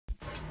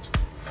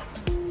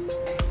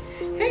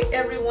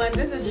everyone,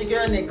 this is your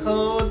girl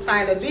Nicole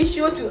Tyler. Be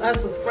sure to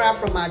unsubscribe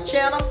from my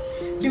channel.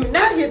 Do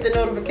not hit the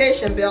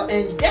notification bell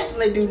and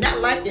definitely do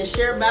not like and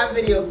share my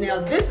videos. Now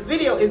this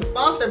video is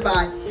sponsored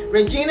by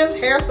Regina's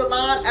Hair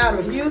Salon out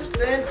of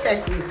Houston,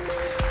 Texas.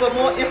 For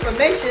more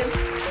information,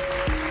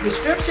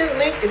 description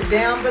link is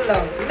down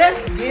below.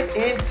 Let's get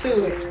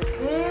into it.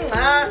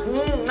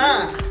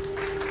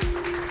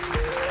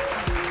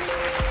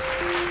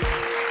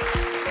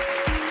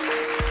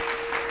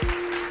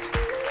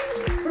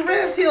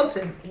 Perez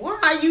Hilton, why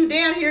are you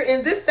down here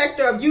in this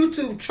sector of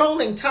YouTube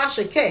trolling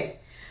Tasha K?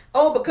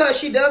 Oh, because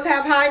she does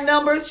have high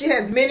numbers. She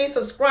has many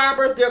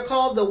subscribers. They're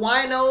called the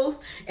winos.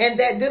 And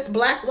that this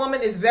black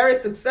woman is very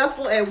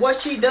successful at what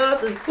she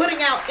does is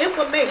putting out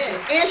information.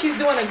 And she's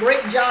doing a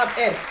great job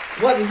at it.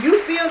 Whether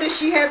you feel that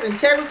she has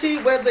integrity,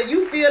 whether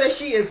you feel that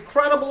she is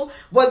credible,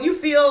 whether you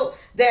feel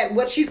that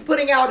what she's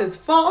putting out is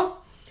false,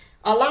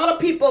 a lot of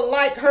people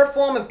like her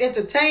form of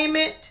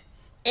entertainment.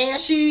 And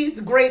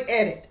she's great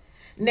at it.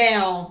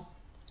 Now,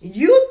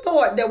 you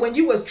thought that when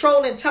you was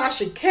trolling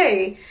Tasha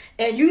K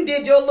and you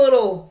did your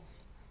little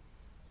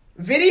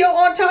video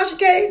on Tasha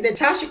K, that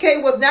Tasha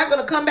K was not going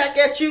to come back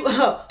at you.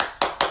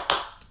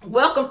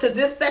 Welcome to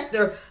this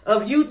sector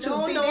of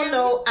YouTube.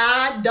 No,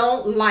 I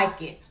don't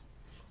like it.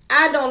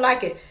 I don't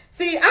like it.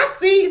 See, I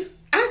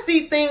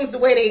see things the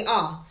way they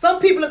are. Some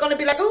people are going to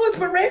be like, oh, it's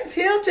Perez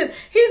Hilton.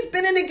 He's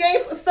been in the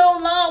game for so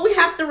long. We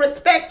have to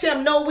respect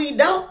him. No, we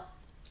don't.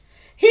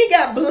 He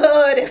got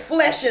blood and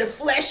flesh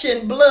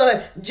and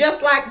blood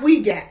just like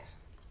we got.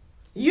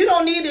 You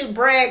don't need to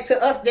brag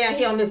to us down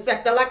here on this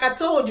sector. Like I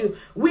told you,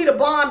 we the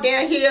bomb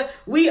down here.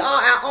 We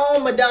are our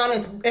own Madonna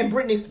and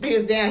Britney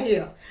Spears down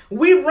here.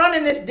 We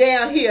running this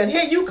down here. And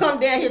here you come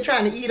down here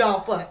trying to eat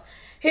off us.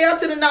 Hell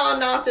to the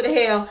no to the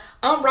hell.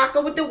 I'm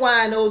rocking with the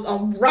winos.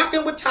 I'm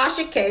rocking with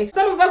Tasha K.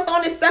 Some of us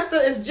on this sector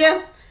is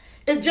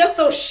just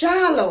so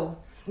shallow.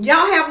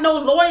 Y'all have no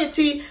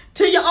loyalty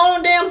to your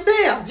own damn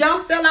selves. Y'all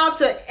sell out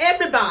to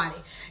everybody.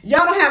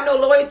 Y'all don't have no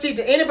loyalty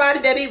to anybody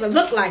that even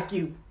look like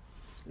you.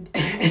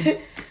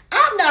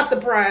 I'm not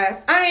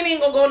surprised. I ain't even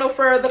gonna go no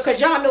further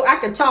because y'all know I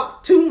can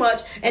talk too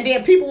much and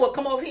then people will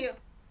come over here.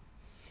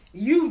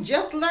 You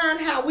just learned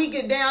how we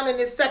get down in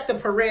this sector,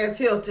 Perez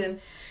Hilton.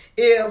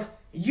 If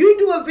you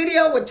do a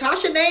video with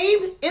Tasha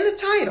name in the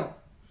title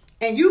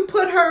and you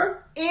put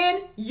her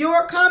in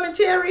your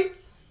commentary,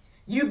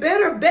 you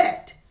better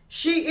bet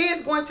she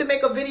is going to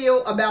make a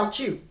video about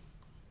you,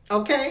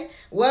 okay?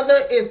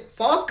 Whether it's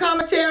false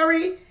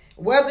commentary,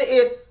 whether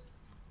it's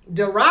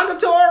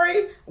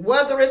derogatory,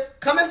 whether it's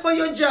coming for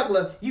your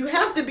jugular, you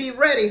have to be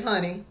ready,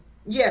 honey.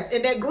 Yes,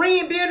 and that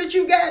green beard that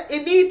you got,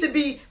 it needs to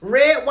be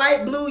red,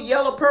 white, blue,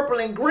 yellow, purple,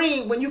 and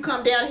green when you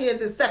come down here in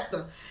this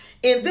sector.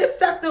 In this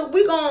sector,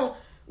 we're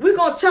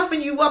gonna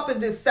toughen you up in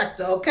this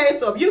sector, okay?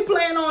 So if you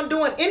plan on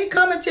doing any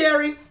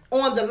commentary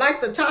on the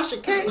likes of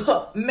Tasha K,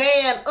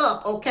 man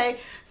up, okay?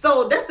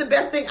 So that's the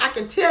best thing I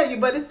can tell you.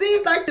 But it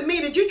seems like to me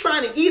that you're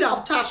trying to eat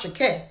off Tasha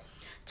K.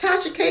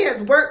 Tasha K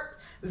has worked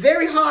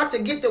very hard to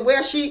get to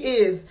where she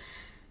is.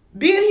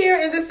 Being here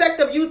in this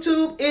sector of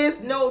YouTube is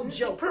no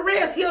joke.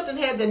 Perez Hilton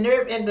had the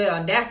nerve and the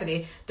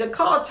audacity to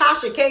call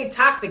Tasha K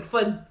toxic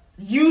for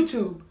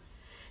YouTube.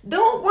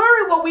 Don't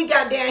worry what we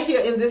got down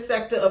here in this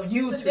sector of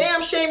YouTube. It's a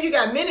damn shame you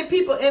got many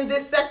people in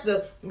this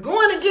sector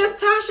going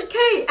against Tasha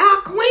K,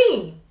 our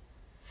queen.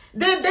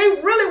 That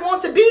they really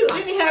want to be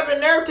like. They have the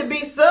nerve to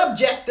be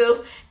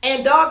subjective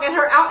and dogging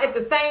her out at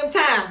the same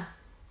time.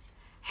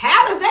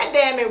 How does that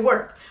damn it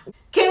work?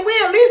 Can we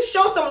at least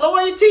show some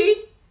loyalty?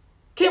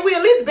 Can we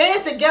at least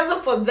band together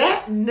for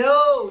that?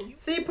 No.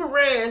 See,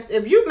 Perez,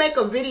 if you make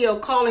a video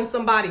calling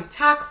somebody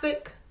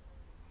toxic,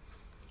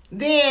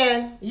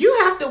 then you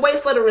have to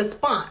wait for the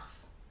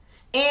response.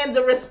 And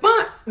the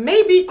response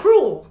may be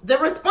cruel. The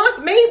response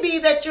may be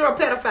that you're a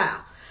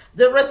pedophile.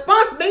 The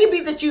response may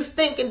be that you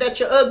stink and that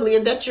you're ugly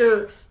and that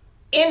you're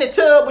in the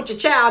tub with your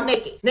child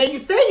naked. Now, you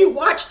say you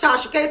watch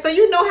Tasha K, so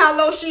you know how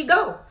low she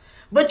go.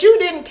 But you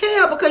didn't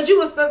care because you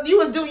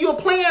were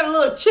playing a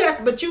little chess,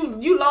 but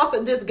you lost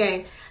at this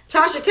game.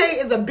 Tasha K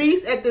is a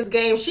beast at this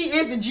game. She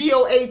is the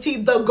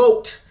GOAT, the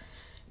GOAT.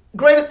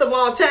 Greatest of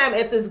all time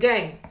at this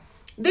game.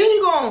 Then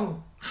you're going to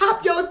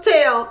hop your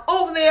tail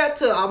over there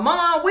to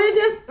Armand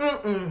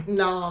Wiggins?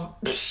 No.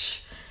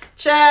 Psh,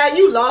 child,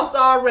 you lost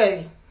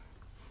already.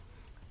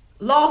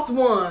 Lost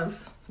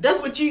ones.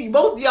 That's what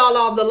both of y'all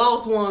are, the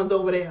lost ones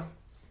over there.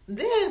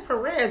 Then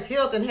Perez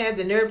Hilton had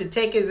the nerve to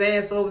take his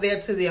ass over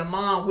there to the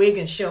Armand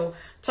Wiggins show,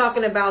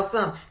 talking about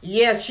some,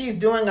 yes, she's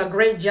doing a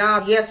great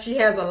job. Yes, she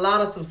has a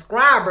lot of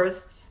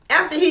subscribers.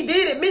 After he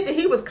did admit that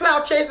he was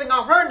clout chasing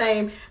off her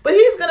name, but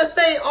he's going to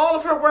say all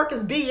of her work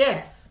is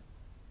BS.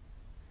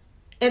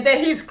 And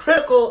that he's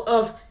critical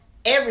of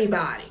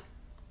everybody.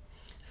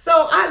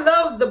 So I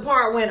love the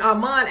part when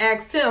Armand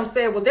asked him,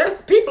 said, well,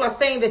 there's people are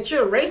saying that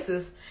you're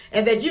racist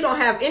and that you don't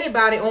have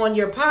anybody on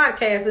your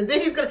podcast. And then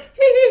he's going to,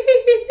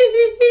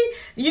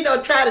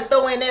 try to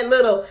throw in that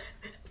little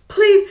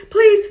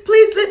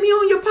please let me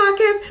on your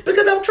podcast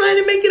because I'm trying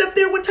to make it up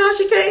there with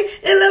Tasha K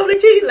and Lovely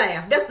T.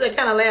 Laugh. That's the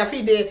kind of laugh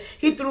he did.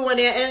 He threw in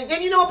there.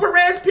 And you know what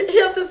Perez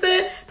Hilton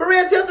said?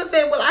 Perez Hilton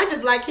said, well, I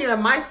just like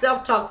hearing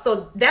myself talk,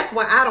 so that's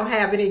why I don't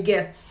have any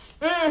guests.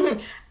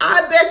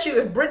 I bet you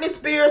if Britney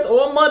Spears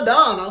or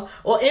Madonna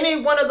or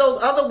any one of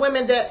those other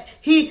women that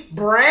he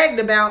bragged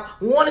about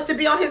wanted to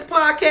be on his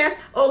podcast,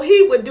 oh,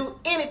 he would do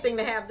anything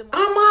to have them.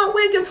 Armand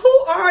Wiggins,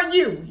 who are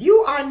you? You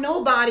are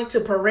nobody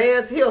to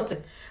Perez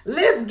Hilton.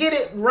 Let's get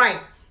it right.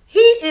 He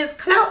is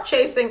clout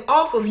chasing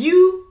off of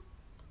you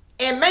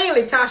and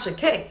mainly Tasha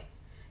K.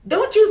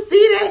 Don't you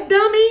see that,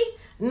 dummy?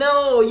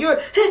 No,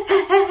 you're,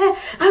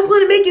 I'm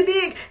going to make it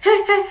big.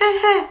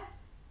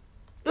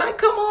 Like,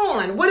 come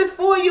on. What is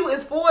for you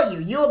is for you.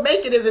 You'll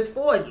make it if it's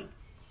for you.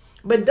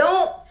 But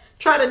don't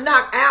try to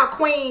knock our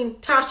queen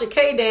Tasha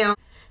K down.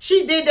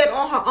 She did that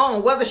on her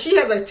own. Whether she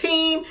has a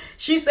team,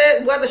 she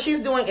said, whether she's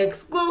doing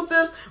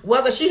exclusives,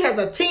 whether she has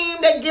a team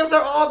that gives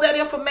her all that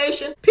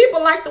information.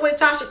 People like the way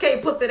Tasha K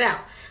puts it out.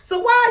 So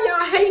why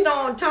y'all hating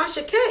on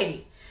Tasha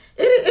K?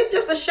 It's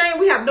just a shame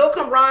we have no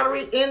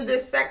camaraderie in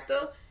this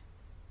sector.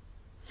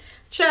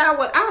 Child,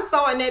 what I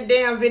saw in that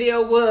damn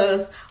video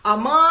was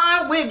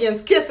Armand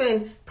Wiggins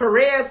kissing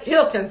Perez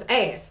Hilton's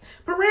ass.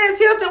 Perez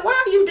Hilton,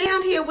 why are you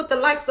down here with the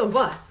likes of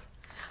us?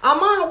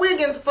 Armand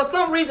Wiggins, for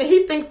some reason,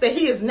 he thinks that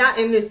he is not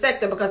in this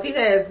sector because he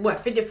has,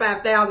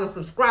 55,000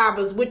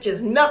 subscribers, which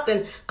is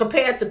nothing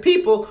compared to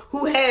people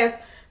who has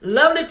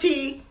Lovely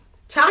T,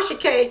 Tasha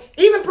K,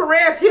 even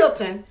Perez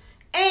Hilton,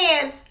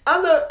 and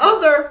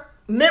other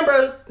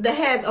members that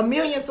has 1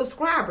 million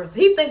subscribers.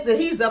 He thinks that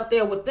he's up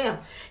there with them.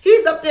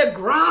 He's up there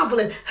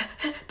groveling.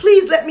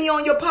 Please let me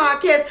on your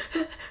podcast.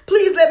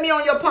 Please let me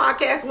on your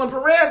podcast. When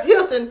Perez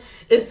Hilton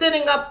is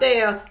sitting up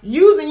there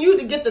using you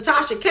to get the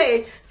Tasha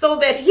K so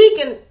that he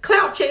can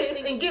clout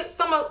chase and get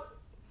some of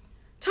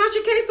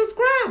Tasha K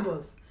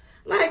subscribers.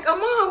 Like,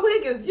 Armand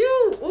Wiggins,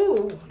 you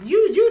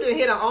done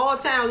hit an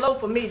all-time low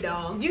for me,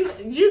 dog.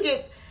 You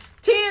get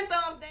 10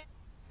 thumbs down.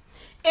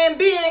 And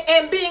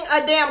being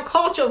a damn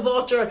culture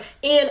vulture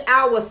in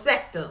our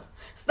sector.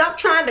 Stop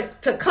trying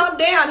to come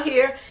down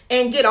here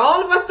and get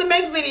all of us to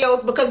make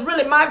videos, because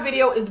really my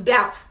video is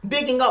about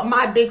bigging up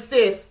my big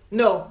sis.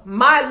 No,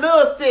 my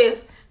little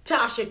sis,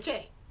 Tasha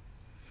K.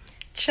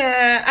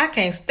 Child, I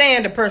can't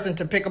stand the person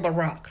to pick up a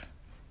rock.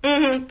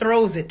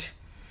 Throws it.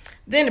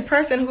 Then the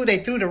person who they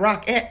threw the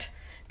rock at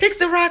picks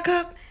the rock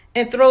up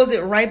and throws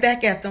it right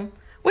back at them,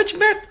 which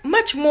meant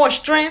much more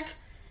strength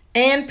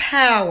and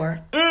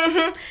power.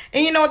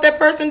 And you know what that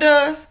person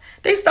does?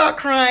 They start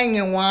crying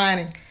and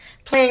whining,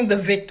 playing the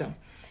victim.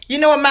 You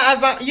know what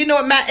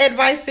my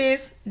advice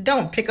is?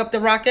 Don't pick up the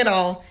rock at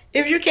all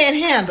if you can't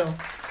handle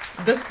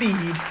the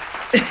speed.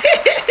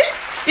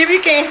 If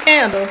you can't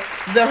handle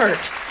the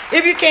hurt.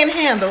 If you can't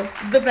handle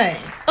the pain.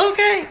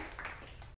 Okay?